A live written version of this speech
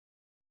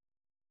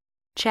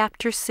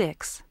Chapter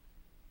 6.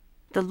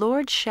 The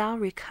Lord shall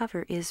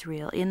recover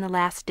Israel in the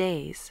last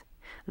days.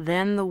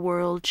 Then the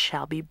world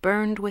shall be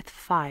burned with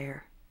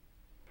fire.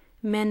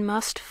 Men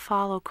must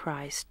follow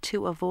Christ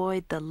to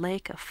avoid the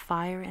lake of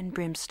fire and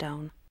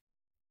brimstone.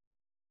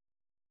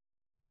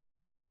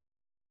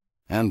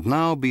 And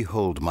now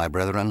behold, my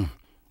brethren,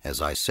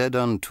 as I said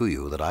unto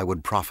you that I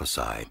would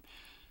prophesy,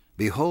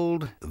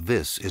 behold,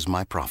 this is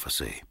my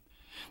prophecy,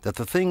 that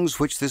the things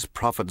which this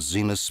prophet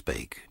Zenos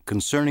spake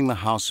concerning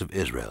the house of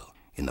Israel,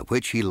 in the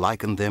which he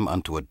likened them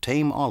unto a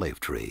tame olive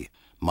tree,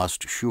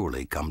 must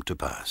surely come to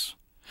pass.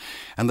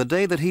 And the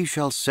day that he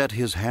shall set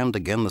his hand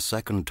again the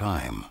second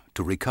time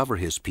to recover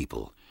his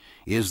people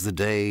is the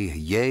day,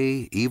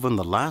 yea, even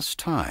the last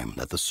time,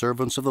 that the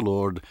servants of the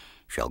Lord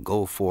shall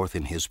go forth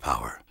in his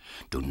power,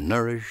 to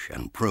nourish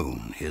and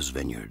prune his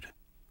vineyard.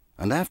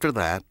 And after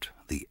that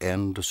the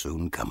end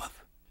soon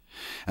cometh.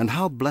 And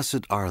how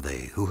blessed are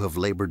they who have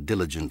labored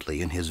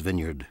diligently in his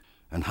vineyard,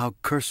 and how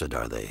cursed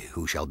are they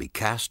who shall be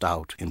cast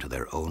out into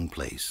their own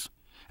place,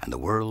 and the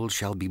world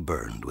shall be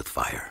burned with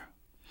fire.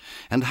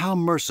 And how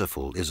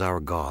merciful is our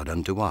God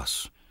unto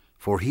us,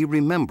 for he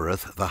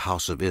remembereth the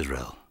house of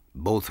Israel,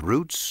 both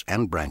roots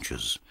and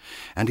branches,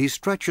 and he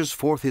stretches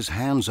forth his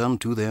hands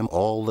unto them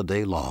all the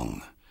day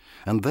long.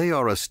 And they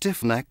are a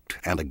stiff-necked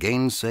and a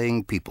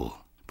gainsaying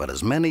people, but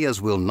as many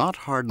as will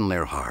not harden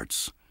their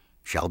hearts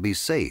shall be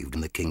saved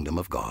in the kingdom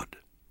of God.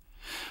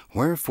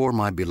 Wherefore,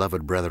 my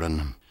beloved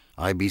brethren,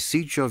 I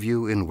beseech of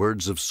you in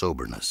words of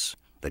soberness,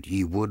 that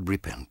ye would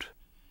repent,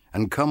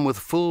 and come with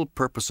full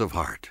purpose of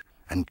heart,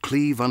 and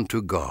cleave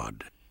unto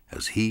God,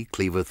 as he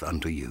cleaveth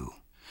unto you.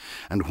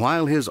 And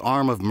while his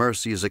arm of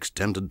mercy is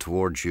extended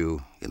towards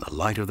you in the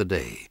light of the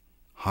day,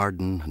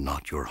 harden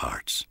not your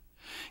hearts.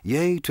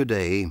 Yea,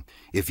 today,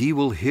 if ye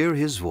will hear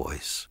his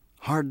voice,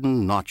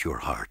 harden not your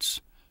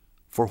hearts.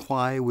 For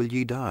why will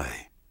ye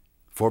die?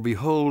 For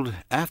behold,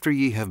 after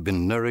ye have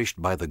been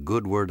nourished by the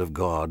good word of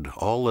God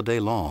all the day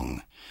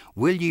long,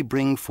 will ye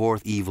bring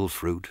forth evil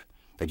fruit,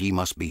 that ye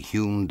must be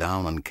hewn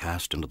down and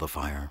cast into the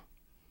fire?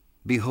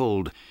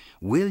 Behold,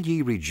 will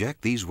ye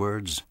reject these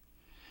words?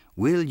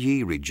 Will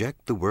ye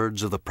reject the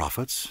words of the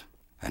prophets?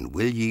 And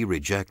will ye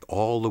reject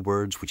all the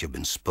words which have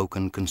been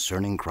spoken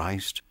concerning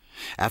Christ,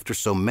 after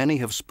so many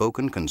have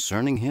spoken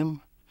concerning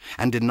him,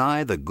 and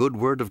deny the good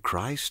word of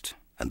Christ,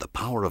 and the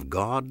power of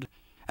God,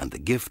 and the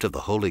gift of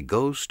the Holy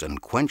Ghost, and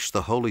quench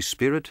the Holy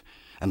Spirit,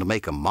 and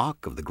make a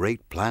mock of the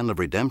great plan of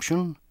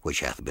redemption,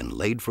 which hath been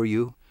laid for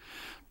you?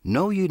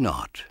 Know ye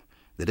not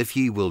that if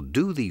ye will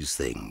do these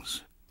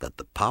things, that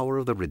the power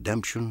of the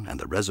redemption and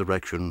the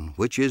resurrection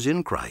which is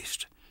in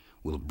Christ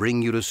will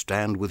bring you to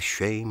stand with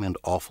shame and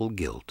awful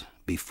guilt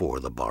before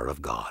the bar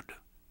of God?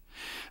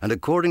 And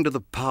according to the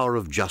power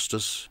of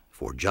justice,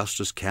 for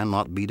justice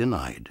cannot be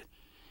denied,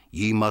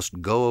 ye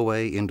must go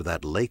away into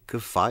that lake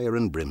of fire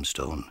and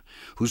brimstone,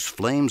 whose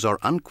flames are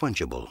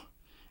unquenchable,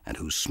 and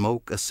whose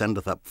smoke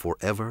ascendeth up for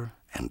ever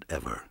and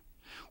ever,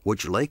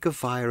 which lake of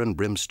fire and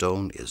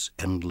brimstone is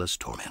endless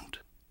torment.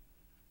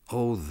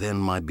 O then,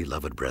 my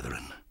beloved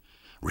brethren,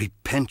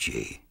 repent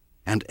ye,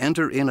 and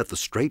enter in at the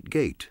strait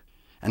gate,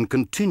 and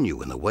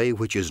continue in the way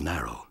which is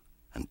narrow,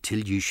 until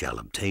ye shall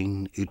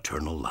obtain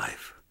eternal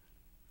life.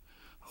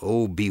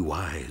 O be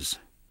wise.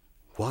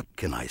 What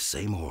can I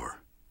say more?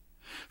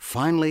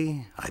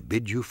 Finally, I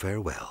bid you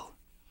farewell,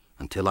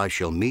 until I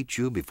shall meet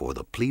you before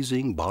the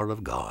pleasing bar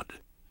of God,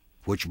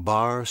 which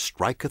bar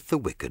striketh the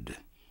wicked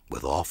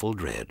with awful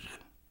dread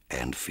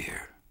and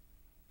fear.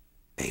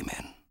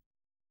 Amen.